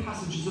baffling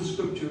passages of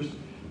scriptures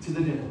to the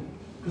devil.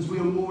 Because we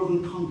are more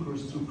than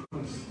conquerors through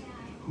Christ.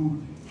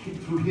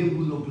 Through Him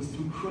who loved us,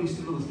 through Christ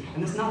who loves us.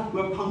 And it's not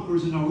we're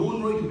conquerors in our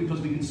own right, or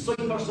because we can psych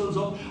ourselves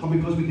up, or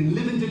because we can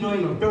live in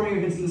denial or bury our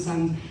heads in the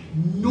sand.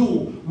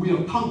 No, we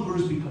are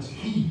conquerors because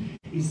He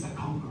is the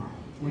conqueror.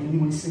 Will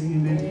anyone say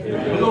amen?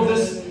 Amen. I love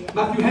this.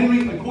 Matthew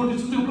Henry, I quoted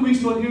this a couple of weeks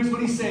ago, and here's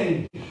what he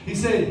said. He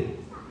said,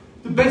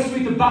 the best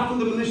way to baffle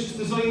the malicious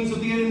designs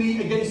of the enemy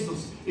against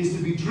us is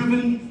to be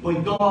driven by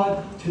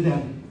God to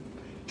them.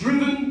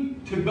 Driven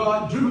by them to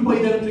God. Driven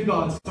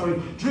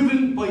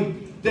by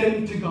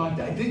them to God.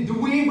 The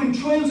way when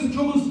trials and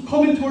troubles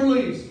come into our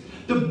lives,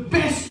 the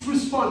best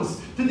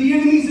response to the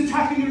enemies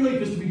attacking your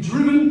life is to be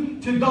driven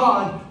to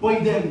God by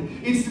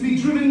them. It's to be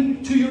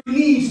driven to your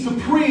knees to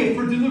pray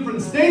for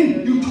deliverance.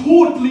 Then you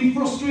totally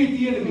frustrate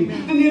the enemy.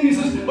 Then the enemy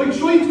says, I'm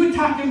trying to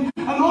attack him,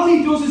 and all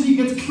he does is he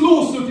gets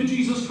closer to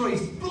Jesus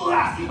Christ.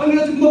 Blah! I'm going to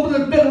have to come up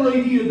with a better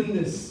idea than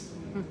this.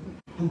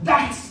 And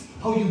that's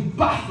how you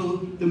baffle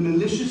the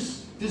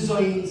malicious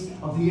designs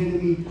of the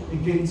enemy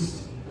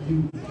against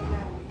you.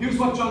 Here's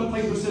what John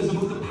Piper says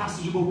about the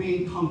passage about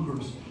being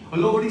conquerors. I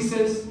love what he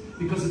says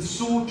because it's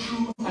so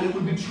true, and it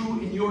will be true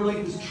in your life,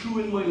 it's true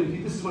in my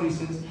life. This is what he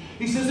says.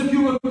 He says, if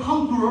you're a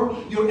conqueror,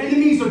 your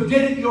enemies are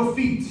dead at your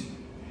feet.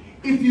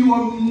 If you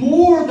are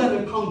more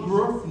than a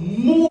conqueror,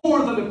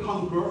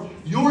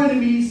 your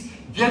enemies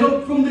get up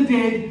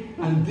dead,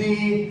 and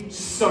they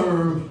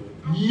serve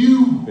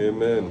you.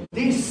 Amen.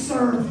 They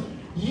serve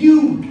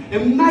you.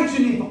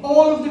 Imagine if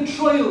all of the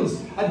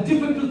trials and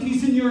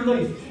difficulties in your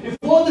life, if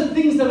all the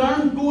things that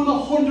aren't going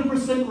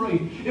 100%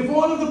 right, if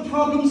all of the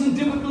problems and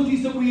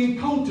difficulties that we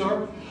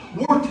encounter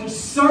were to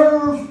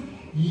serve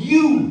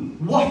you,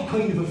 what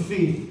kind of a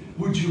faith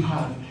would you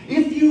have?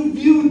 If you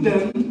viewed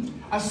them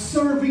as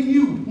serving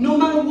you, no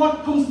matter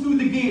what comes through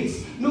the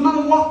gates, no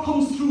matter what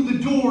comes through the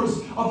doors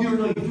of your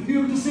life, if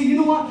you were to say, you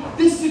know what,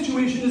 this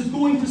situation is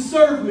going to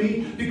serve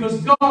me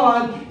because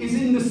God is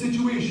in the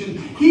situation.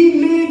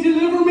 He may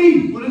deliver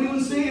me. Would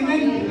anyone say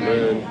amen?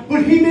 Amen.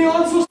 But He may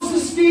also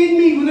sustain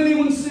me. Would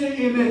anyone say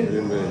amen?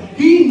 Amen.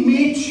 He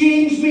may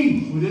change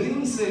me. Would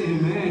anyone say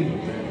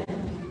amen?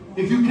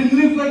 If you can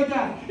live like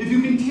that, if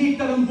you can take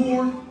that on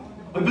board,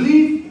 I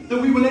believe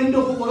that we will end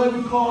up with what I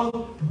would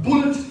call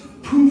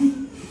bulletproof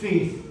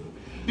faith.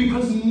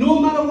 Because no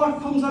matter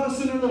what comes at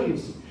us in our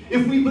lives,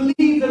 if we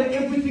believe that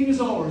everything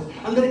is ours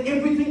and that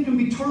everything can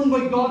be turned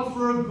by God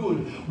for our good,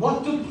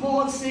 what did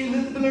Paul say a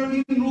little bit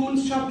earlier in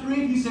Romans chapter 8?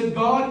 He said,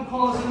 God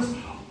causes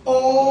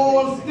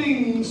all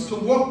things to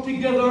work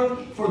together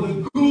for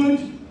the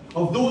good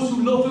of those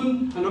who love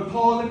Him and are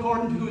called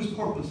according to His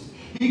purpose.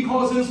 He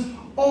causes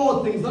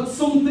all things, not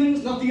some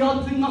things, not the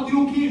odd thing, not the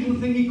occasional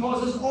thing. He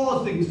causes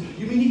all things.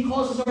 You mean He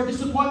causes our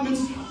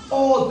disappointments?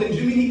 All things.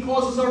 You mean He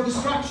causes our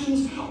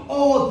distractions?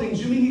 All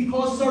things. You mean He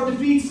causes our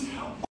defeats?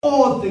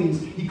 All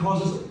things. He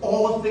causes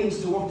all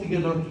things to work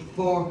together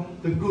for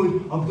the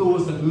good of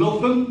those that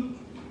love Him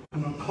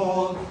and are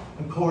called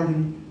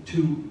according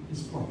to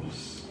His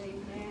purpose.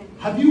 Amen.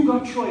 Have you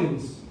got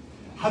trials?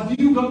 Have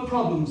you got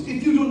problems?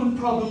 If you don't have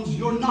problems,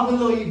 you're not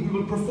alive. We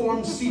will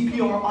perform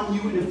CPR on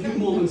you in a few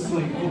moments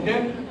later,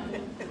 okay?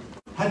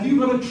 Have you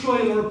got a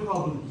trial or a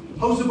problem?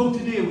 How's about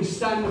today? We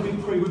stand and we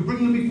pray. We bring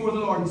them before the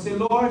Lord and say,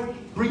 Lord,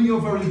 bring your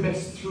very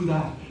best through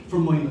that for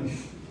my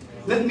life.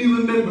 Let me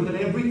remember that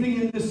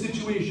everything in this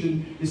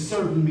situation is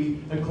serving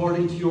me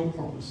according to your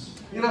purpose.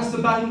 You can ask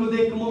the band, will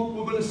they come up?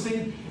 We're going to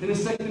sing in a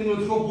second. And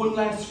we'll throw up one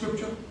last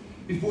scripture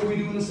before we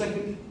do in a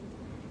second.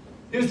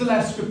 Here's the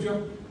last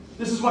scripture.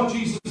 This is what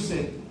Jesus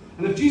said.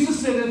 And if Jesus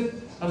said it,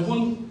 as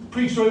one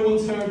preacher I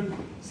once heard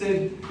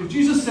said, if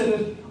Jesus said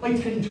it, I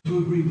tend to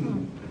agree with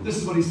him. This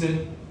is what he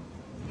said.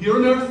 Here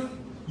on earth,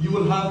 you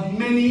will have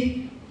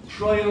many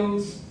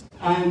trials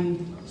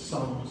and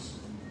sorrows.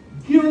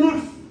 Here on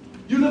earth,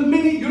 you'll have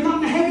many. You're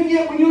not in heaven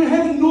yet. When you're in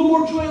heaven, no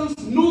more trials,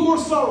 no more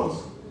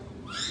sorrows.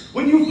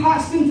 When you've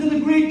passed into the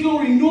great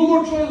glory, no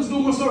more trials, no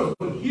more sorrows.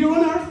 But here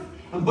on earth,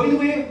 and by the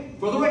way,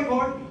 for the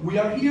record, we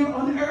are here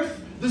on earth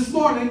this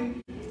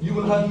morning, you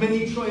will have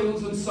many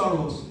trials and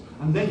sorrows.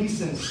 And then he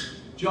says,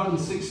 John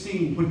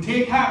 16, but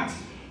take heart,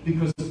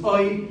 because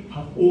I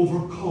have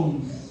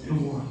overcome the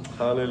world.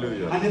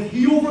 Hallelujah. And if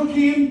He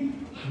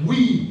overcame,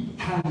 we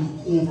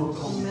can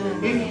overcome.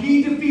 Amen. If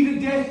He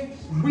defeated death,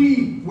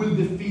 we will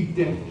defeat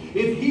death.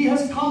 If He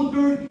has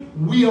conquered,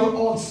 we are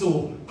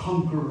also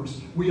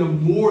conquerors. We are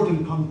more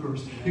than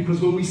conquerors.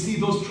 Because when we see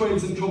those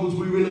trials and troubles,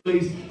 we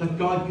realize that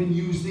God can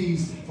use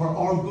these for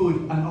our good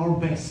and our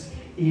best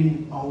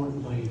in our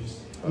lives.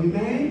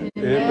 Amen?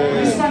 Amen.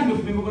 Will you stand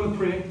with me? We're going to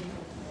pray.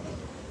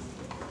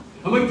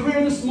 And my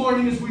prayer this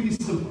morning is really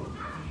simple.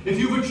 If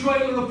you have a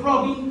trial or a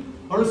problem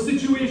or a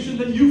situation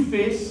that you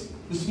face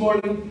this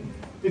morning,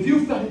 if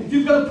you've got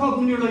a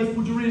problem in your life,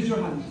 would you raise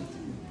your hand?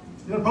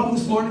 You got a problem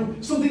this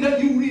morning? Something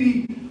that you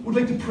really would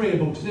like to pray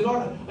about. Say,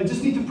 Lord, I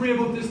just need to pray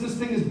about this. This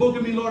thing is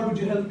bugging me. Lord, would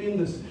you help me in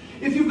this?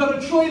 If you've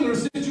got a trial or a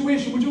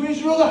situation, would you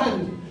raise your other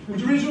hand? Would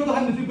you raise your other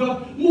hand if you've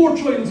got more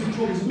trials and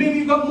troubles? Maybe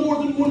you've got more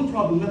than one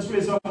problem. Let's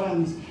raise our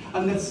hands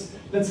and let's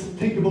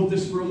think about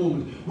this for a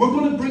moment. We're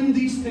going to bring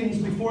these things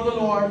before the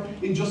Lord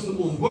in just a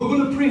moment. We're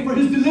going to pray for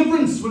His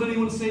deliverance. Would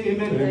anyone say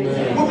amen?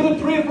 Amen. We're going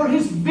to pray for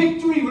His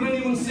victory. Would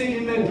anyone say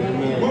amen?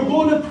 Amen. We're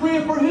going to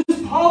pray for His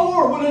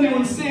power. Would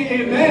anyone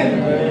say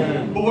amen?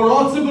 Amen. But we're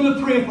also going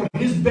to pray for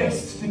His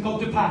best to come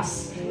to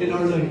pass in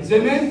our lives.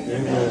 Amen?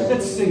 Amen.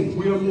 Let's sing.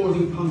 We are more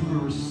than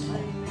conquerors.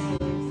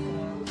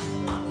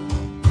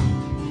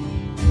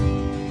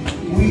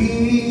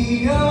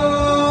 We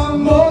are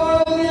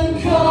more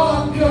than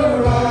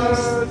conquerors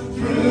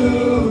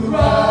through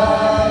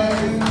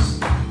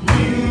Christ.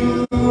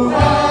 You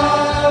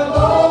have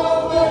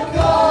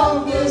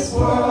overcome this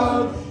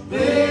world,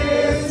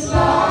 this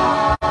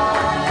life.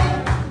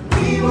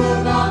 We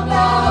will not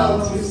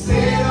bow to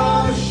sin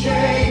or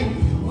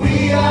shame.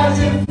 We are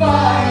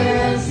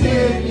defiance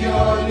in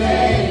your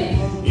name.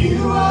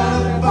 You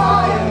are the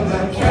fire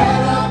that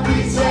cannot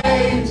be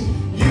tamed.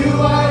 You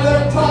are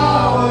the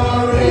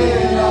power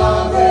in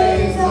our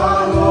veins.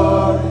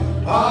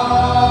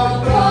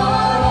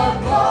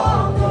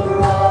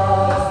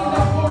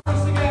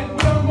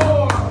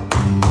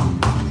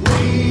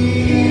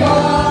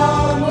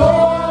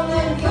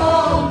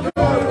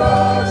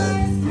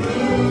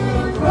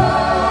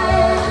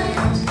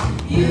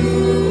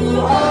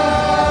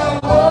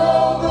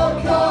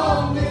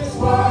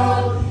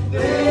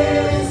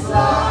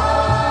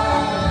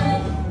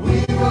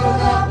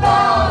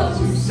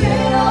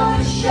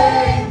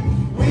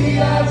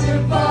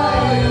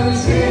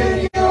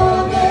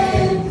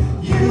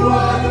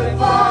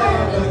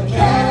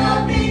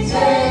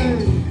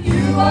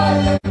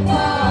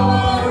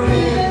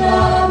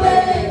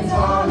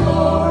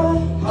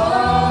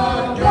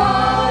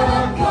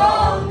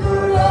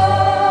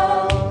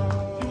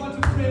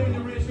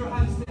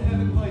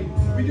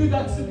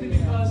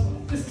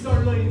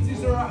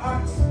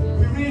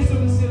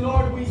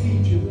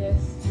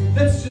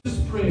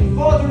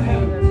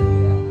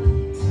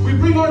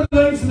 bring our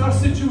lives and our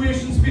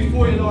situations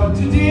before you, Lord.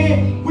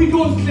 Today, we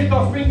don't click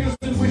our fingers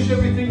and wish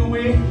everything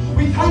away.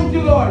 We thank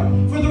you, Lord,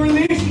 for the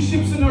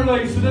relationships in our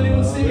lives. Would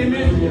anyone say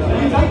amen?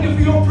 We thank you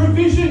for your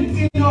provision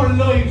in our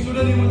lives. Would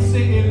anyone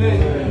say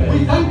amen?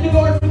 We thank you,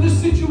 Lord, for the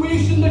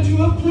situation that you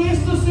have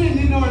placed us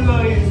in our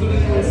lives. Would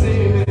anyone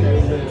say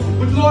amen?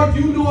 But Lord,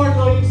 you know our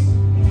lives.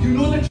 You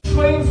know the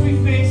trials we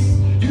face.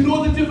 You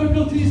know the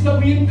difficulties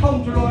that we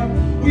encounter, Lord.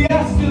 We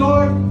ask you,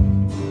 Lord,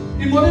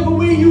 in whatever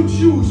way you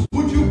choose,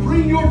 would you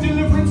bring your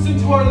deliverance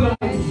into our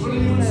lives? Would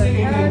anyone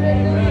say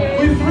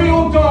amen? We pray,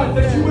 oh God,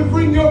 that you would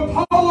bring your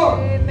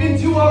power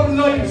into our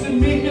lives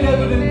and make it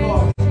evident,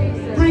 Lord.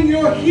 Bring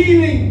your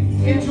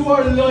healing into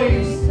our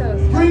lives.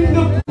 Bring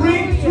the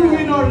breakthrough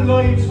in our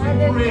lives, we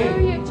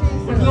pray.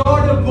 But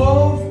Lord,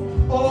 above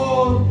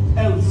all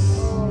else,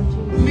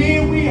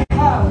 may we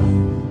have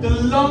the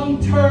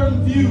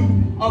long-term view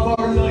of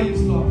our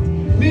lives, Lord.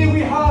 May we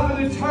have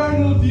an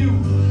eternal view.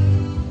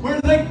 Where,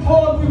 like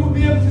Paul, we will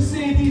be able to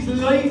say these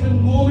light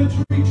and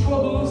momentary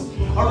troubles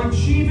are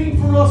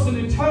achieving for us an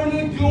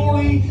eternal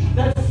glory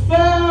that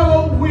far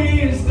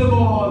outweighs them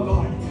all,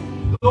 Lord.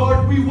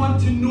 Lord, we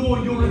want to know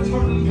your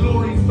eternal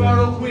glory far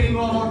outweighing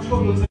all our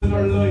troubles in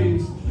our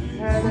lives.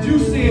 Would you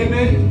say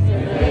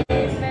amen?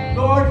 Amen?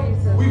 Lord,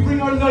 we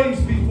bring our lives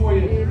before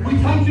you. We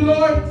thank you,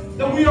 Lord,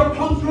 that we are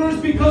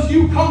conquerors because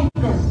you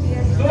conquered.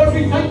 Lord,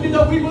 we thank you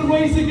that we will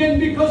rise again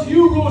because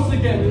you rose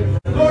again.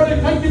 Lord, I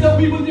thank you that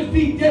we will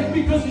defeat death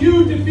because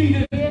you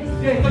defeated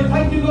death. I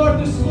thank you, Lord,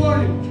 this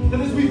morning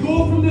that as we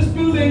go from this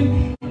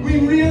building, we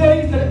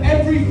realize that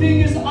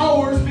everything is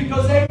ours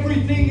because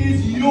everything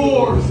is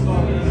yours,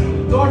 Lord.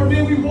 Lord,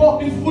 may we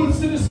walk in full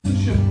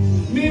citizenship.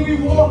 May we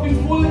walk in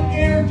full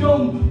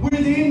heirdom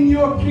within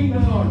your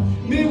kingdom, Lord.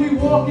 May we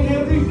walk in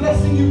every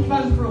blessing you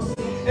plan for us.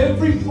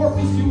 Every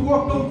purpose you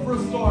work out for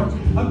us, Lord,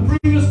 and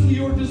bring us to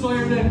your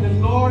desired end.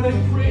 And Lord, I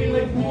pray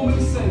like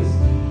Romans says,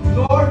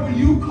 Lord, will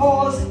you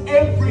cause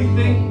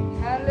everything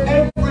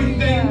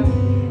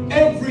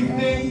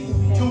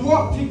to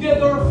work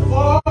together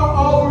for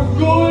our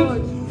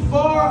good,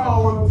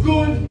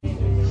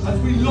 as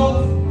we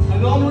love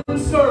and honor and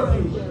serve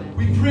you.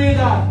 We pray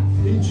that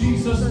in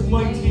Jesus'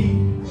 mighty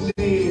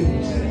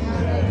name.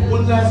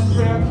 One last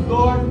prayer.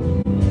 Lord,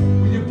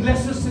 will you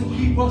bless us and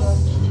keep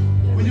us?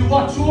 Will you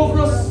watch over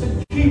us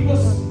and keep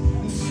us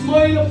and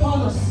smile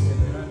upon us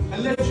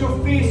and let your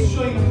face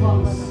shine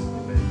upon us?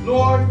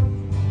 Lord,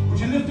 would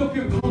you lift up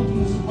your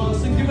countenance upon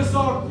us and give us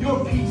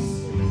your peace?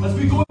 As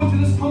we go into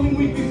this coming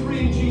week, we pray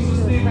in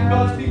Jesus' name. And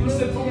God's people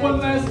said for one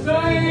last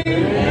time,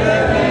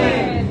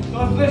 amen.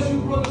 God bless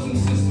you, brothers and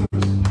sisters.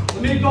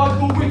 And may God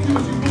go with you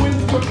as you go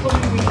into your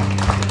coming week.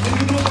 And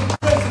you know the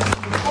presence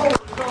and the power of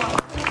God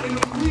in a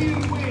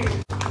real way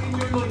in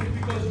your life,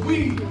 because we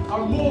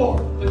are more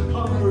than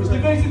conquerors. The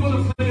guys are going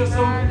to play us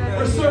out.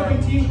 Our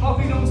serving team,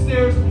 coffee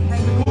downstairs in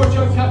the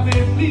Courtyard Cafe.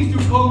 Please do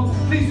come.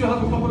 Please do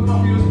have a cup of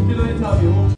coffee.